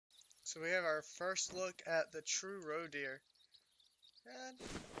So we have our first look at the TruRoe deer. And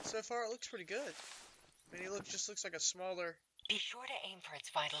so far it looks pretty good. I mean, he just looks like a smaller... Be sure to aim for its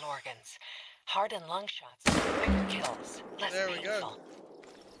vital organs. Heart and lung shots are quicker kills, less There we painful.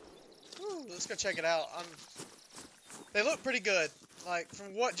 go. Woo, let's go check it out. They look pretty good. Like,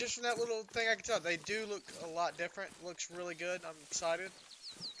 just from that little thing I can tell, they do look a lot different. Looks really good. I'm excited.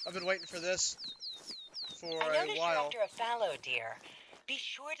 I've been waiting for this for I a noticed while. you're after a fallow deer. Be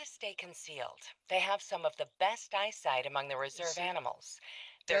sure to stay concealed. They have some of the best eyesight among the reserve animals.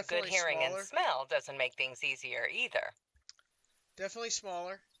 Their good hearing smaller. and smell doesn't make things easier either. Definitely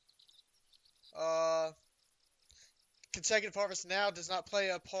smaller. Consecutive harvest now does not play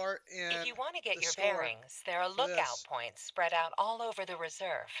a part in If you want to get the your score bearings, there are lookout points spread out all over the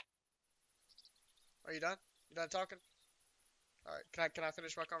reserve. Are you done? You done talking? All right. Can I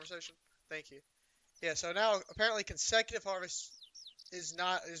finish my conversation? Thank you. Yeah. So now apparently consecutive harvest is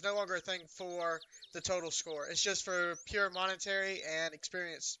no longer a thing for the total score. It's just for pure monetary and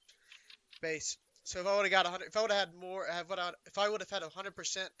experience base. So if I would have got 100, if I would have had more, if I would have had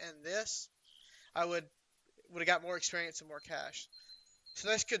 100% in this, I would have got more experience and more cash. So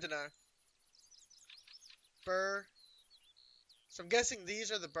that's good to know. Burr. So I'm guessing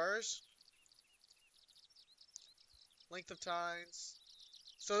these are the burrs. Length of tines.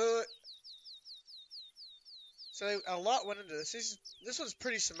 So a lot went into this. This one's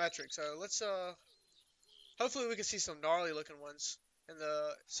pretty symmetric. So let's hopefully we can see some gnarly looking ones.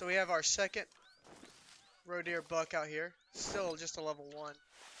 So we have our second roe deer buck out here. Still just a level 1.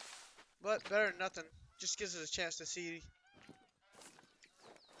 But better than nothing. Just gives us a chance to see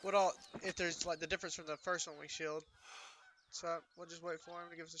if there's like the difference from the first one we shielded. So we'll just wait for him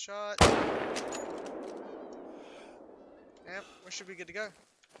to give us a shot. Yep, we should be good to go.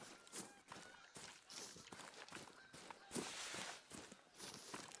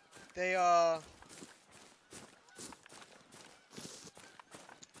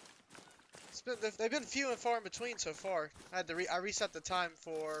 They've been few and far in between so far. I reset the time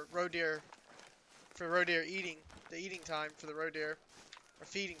for roe deer eating, the eating time for the roe deer, or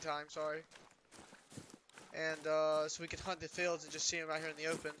feeding time, sorry. And so we can hunt the fields and just see them out here in the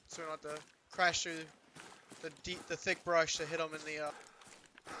open, so we don't have to crash through the thick brush to hit them in the.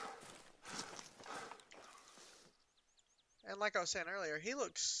 And like I was saying earlier, he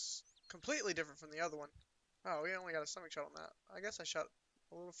looks completely different from the other one. Oh, we only got a stomach shot on that. I guess I shot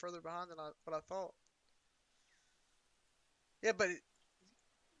a little further behind than what I thought. Yeah, but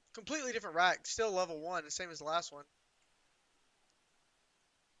completely different rack. Still level 1, the same as the last one.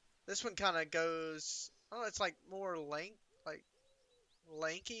 This one kind of goes... Oh, it's like more lanky,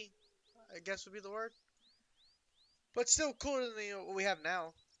 I guess would be the word. But still cooler than what we have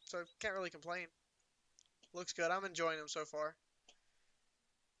now. So can't really complain. Looks good. I'm enjoying them so far.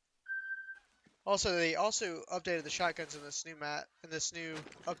 Also, they also updated the shotguns in this new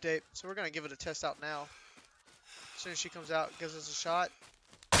update. So we're gonna give it a test out now. As soon as she comes out, gives us a shot.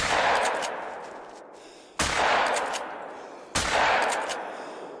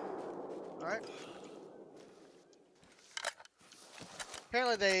 All right.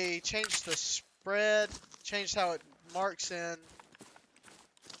 Apparently, they changed the spread, changed how it marks in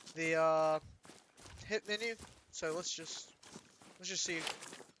the hit menu. So let's just see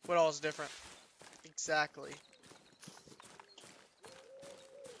what all is different. Exactly.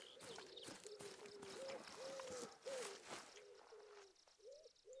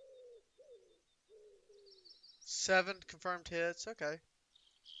 Seven confirmed hits. Okay.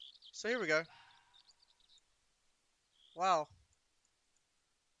 So here we go. Wow.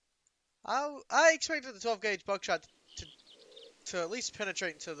 I expected the 12 gauge buckshot to at least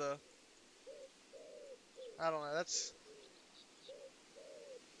penetrate into the. I don't know. That's.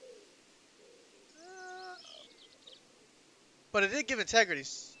 But it did give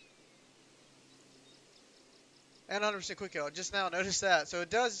integrities. And 100% quick kill. I just now noticed that. So it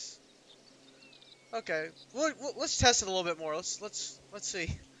does. Okay. Well, let's test it a little bit more. Let's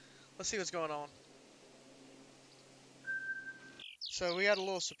see. Let's see what's going on. So we had a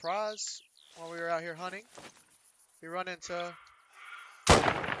little surprise while we were out here hunting. We run into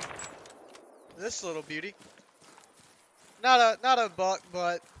this little beauty. Not a buck,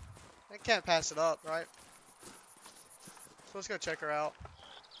 but I can't pass it up, right? So let's go check her out.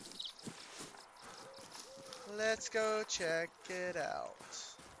 Let's go check it out.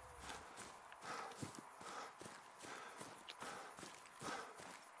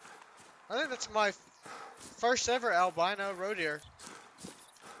 I think that's my first ever albino roe deer.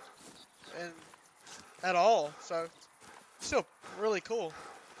 And at all, so still really cool.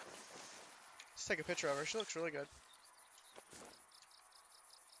 Let's take a picture of her. She looks really good.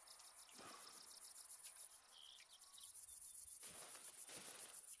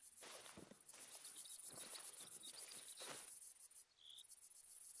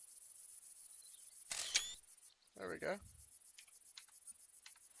 go.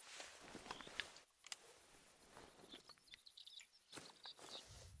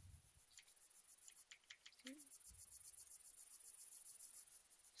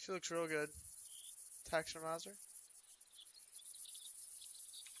 She looks real good. Taxonomizer.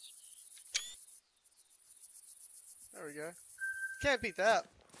 There we go. Can't beat that.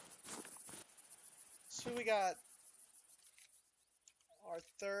 So we got our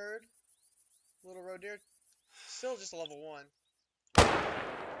third little roe deer. Still just a level 1.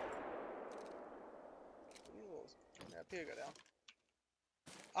 Yeah, Peter go down.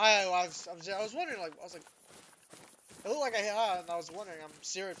 I was wondering, like, I was like, it looked like I hit high, and I was wondering, I'm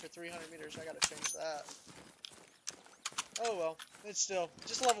zeroed for 300 meters. I gotta change that. Oh well, it's still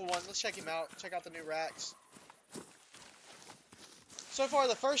just level 1. Let's check him out. Check out the new racks. So far,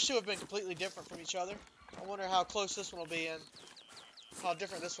 the first two have been completely different from each other. I wonder how close this one will be and how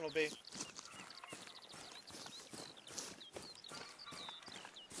different this one will be.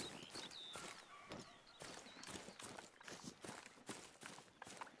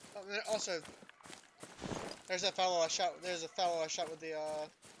 Also, there's that fellow I shot. There's a fellow I shot with the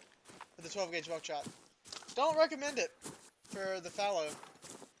 12 gauge buckshot. Don't recommend it for the fallow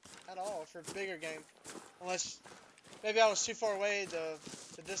at all for bigger game, unless maybe I was too far away.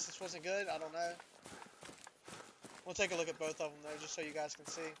 The distance wasn't good. I don't know. We'll take a look at both of them though, just so you guys can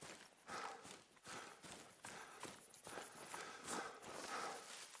see.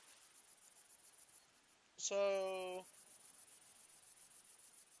 So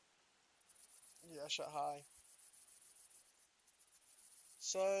yeah, I shot high.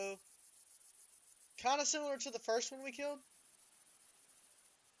 So kind of similar to the first one we killed.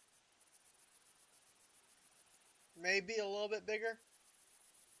 Maybe a little bit bigger,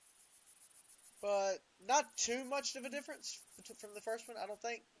 but not too much of a difference from the first one. I don't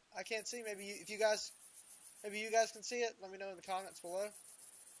think. I can't see. Maybe you guys can see it. Let me know in the comments below.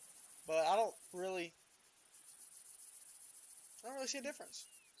 But I don't really see a difference.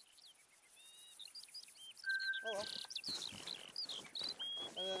 Oh well.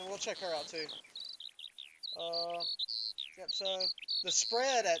 And then we'll check her out too. Yep. So the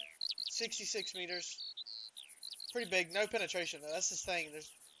spread at 66 meters, pretty big. No penetration though. That's the thing.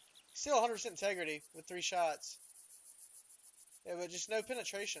 There's still 100% integrity with 3 shots. Yeah, but just no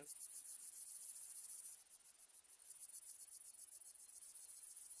penetration.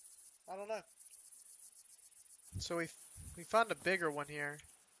 I don't know. So we found a bigger one here.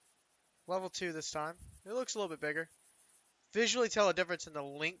 Level 2 this time. It looks a little bit bigger. Visually tell a difference in the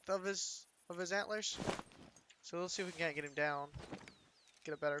length of his antlers. So let's see if we can't get him down.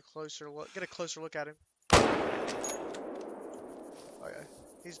 Get a closer look at him. Oh yeah.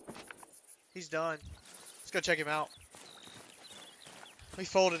 He's done. Let's go check him out. We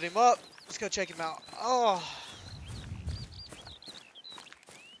folded him up. Let's go check him out. Oh.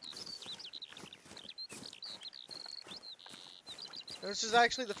 This is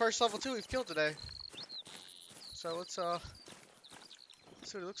actually the first level 2 we've killed today. So let's see what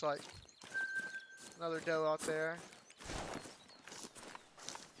it looks like. Another doe out there.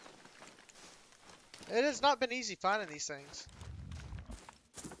 It has not been easy finding these things.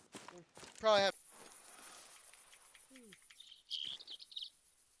 Probably have.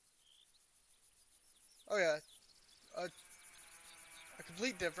 Oh yeah, a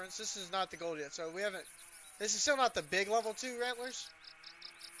complete difference. This is not the gold yet, so we haven't. This is still not the big level 2 antlers.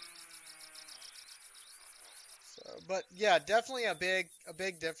 So, but yeah, definitely a big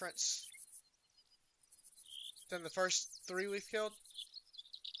difference than the first 3 we've killed.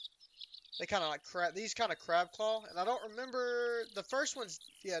 They kind of like these kind of crab claw, and I don't remember the first ones.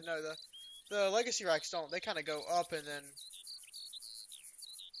 Yeah, no, the legacy racks don't. They kind of go up and then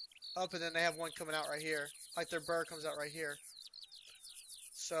they have one coming out right here, like their burr comes out right here.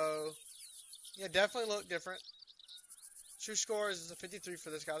 So yeah, definitely look different. True score is a 53 for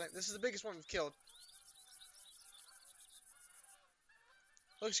this guy. I think this is the biggest one we've killed.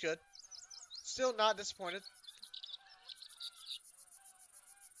 Looks good. Still not disappointed.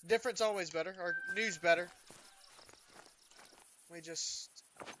 Difference always better, or new's better. We just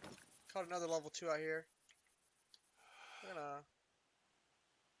caught another level 2 out here. We're gonna.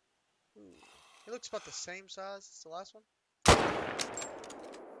 Ooh. It looks about the same size as the last one.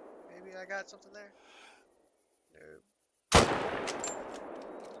 Maybe I got something there. Nope.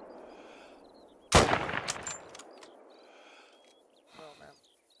 Oh man,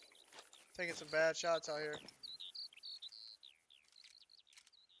 taking some bad shots out here.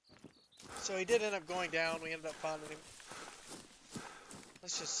 So he did end up going down. We ended up finding him.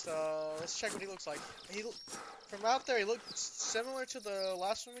 Let's check what he looks like. From out there, he looked similar to the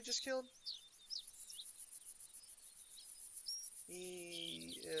last one we just killed.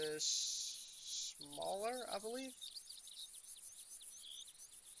 is smaller, I believe.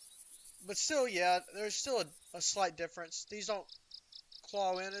 But still, yeah, there's still a slight difference. These don't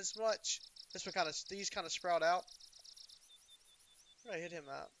claw in as much. These kind of sprout out. Where did I hit him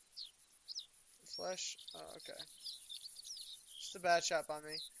at? Flesh? Oh, okay. Just a bad shot by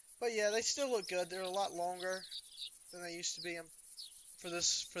me. But yeah, they still look good. They're a lot longer than they used to be for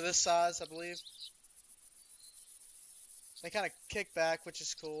this size, I believe. They kind of kick back, which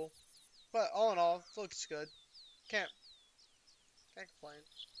is cool. But all in all, it looks good. Can't complain.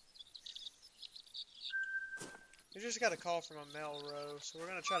 We just got a call from a male row, so we're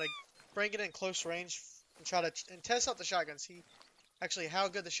gonna try to bring it in close range and try to test out the shotgun. See actually how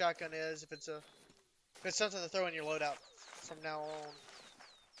good the shotgun is. If it's something to throw in your loadout from now on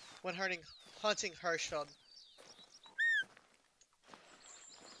when hunting Hirschfeld.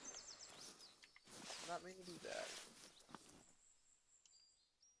 Not mean to do that.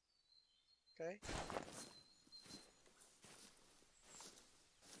 Okay.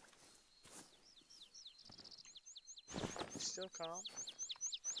 He's still calm.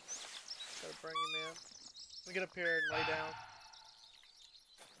 Try to bring him in. Let me get up here and lay down.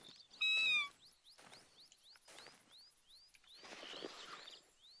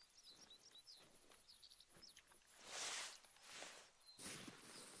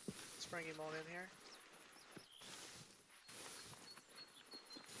 Let's bring him on in here.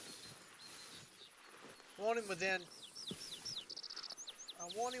 I want him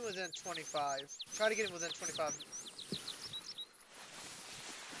within 25. Try to get him within 25.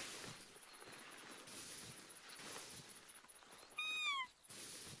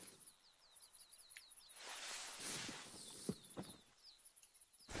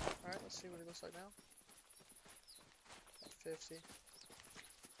 Alright, let's see what he looks like now. 50.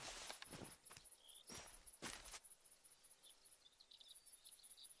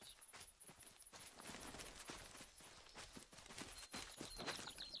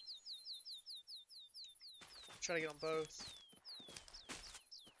 Try to get on both.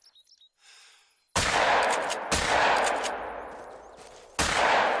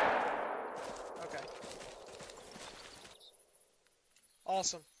 Okay.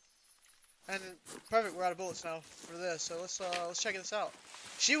 Awesome. And perfect, we're out of bullets now for this. So let's check this out.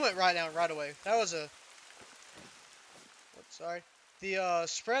 She went right down right away. That was a sorry. The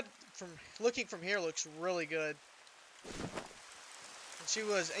spread from looking from here looks really good. And she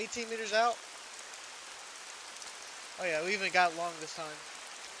was 18 meters out. Oh yeah, we even got long this time.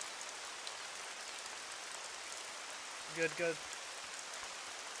 Good, good.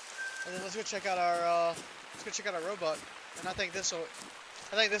 And then let's go check out our robot. And I think this will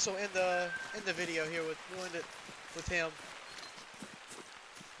end the video here we'll end it with him.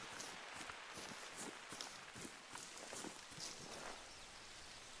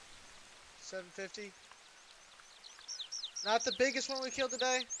 $750. Not the biggest one we killed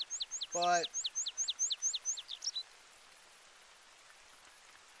today, but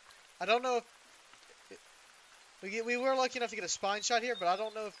I don't know if we were lucky enough to get a spine shot here, but I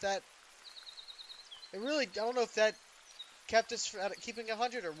don't know if that I don't know if that kept us from keeping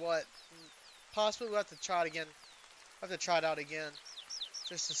 100 or what. Possibly we'll have to try it again. I'll have to try it out again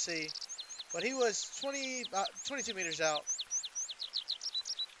just to see. But he was 22 meters out.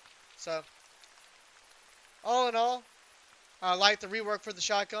 So all in all, I like the rework for the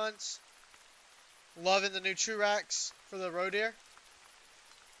shotguns. Loving the new TruRoe for the roe deer.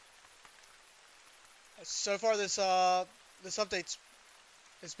 So far, this update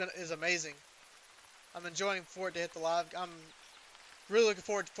is amazing. I'm enjoying for it to hit the live. I'm really looking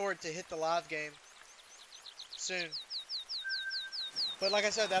forward for it to hit the live game soon. But like I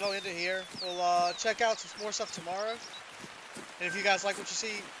said, that'll end it here. We'll check out some more stuff tomorrow. And if you guys like what you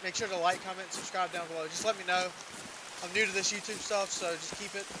see, make sure to like, comment, and subscribe down below. Just let me know. I'm new to this YouTube stuff, so just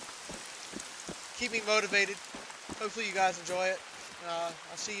keep me motivated. Hopefully you guys enjoy it.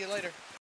 I'll see you later.